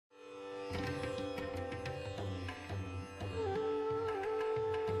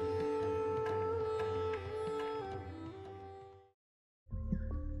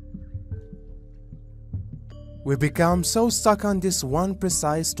We become so stuck on this one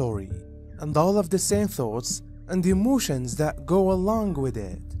precise story and all of the same thoughts and emotions that go along with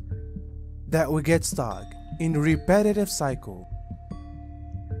it, that we get stuck in repetitive cycle.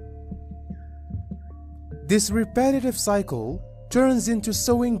 This repetitive cycle turns into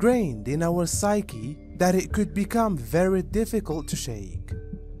so ingrained in our psyche that it could become very difficult to shake.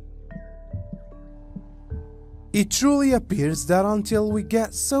 It truly appears that until we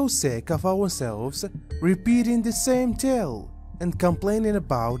get so sick of ourselves repeating the same tale and complaining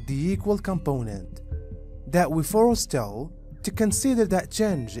about the equal component, that we force ourselves to consider that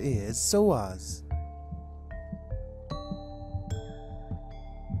change is so us.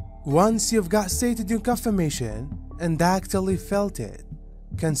 Once you've got stated your confirmation and actually felt it,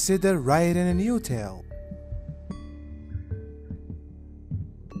 consider writing a new tale.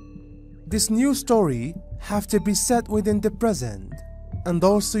 This new story have to be set within the present, and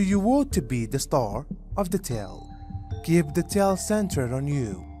also you ought to be the star of the tale. Keep the tale centered on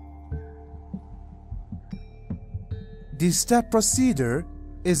you. This step procedure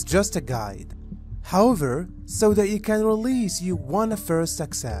is just a guide. However, so that you can release, you wanna first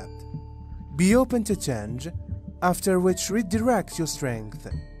accept. Be open to change, after which redirect your strength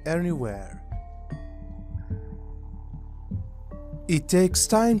anywhere. It takes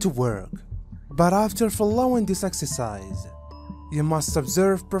time to work, but after following this exercise, you must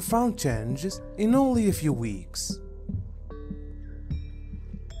observe profound changes in only a few weeks.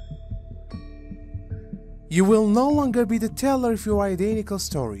 You will no longer be the teller of your identical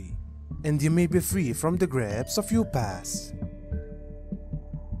story, and you may be free from the grips of your past.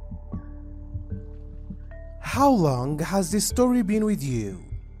 How long has this story been with you?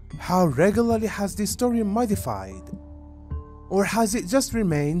 How regularly has this story modified? Or has it just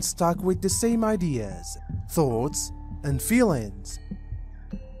remained stuck with the same ideas, thoughts, and feelings?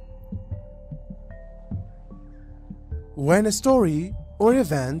 When a story or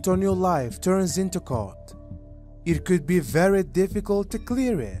event on your life turns into caught, it could be very difficult to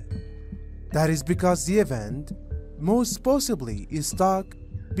clear it. That is because the event, most possibly, is stuck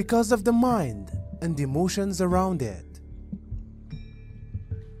because of the mind and the emotions around it.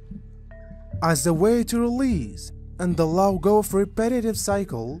 As a way to release and allow go of repetitive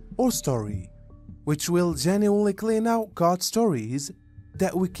cycle or story, which will genuinely clean out caught stories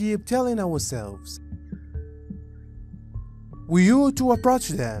that we keep telling ourselves, we ought to approach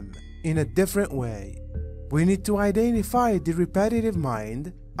them in a different way. We need to identify the repetitive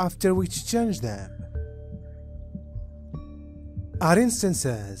mind, after which change them. Our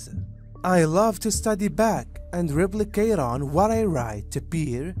instances, I love to study back and replicate on what I write to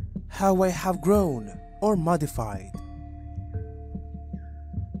peer how I have grown or modified.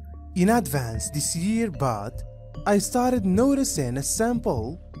 In advance this year, but I started noticing a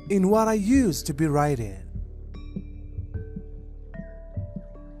sample in what I used to be writing.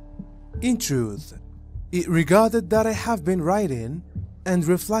 In truth, it regarded that I have been writing and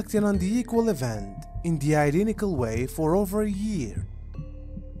reflecting on the equal event in the identical way for over a year.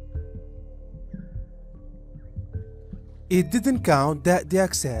 It didn't count that the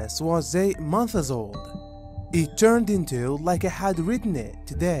access was 8 months old. It turned into like I had written it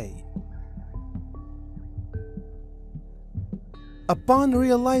today. Upon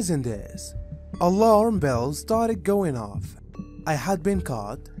realizing this, alarm bells started going off. I had been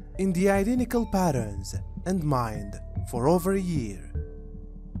caught in the identical patterns and mind for over a year.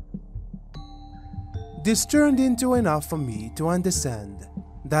 This turned into enough for me to understand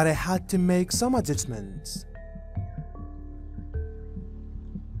that I had to make some adjustments.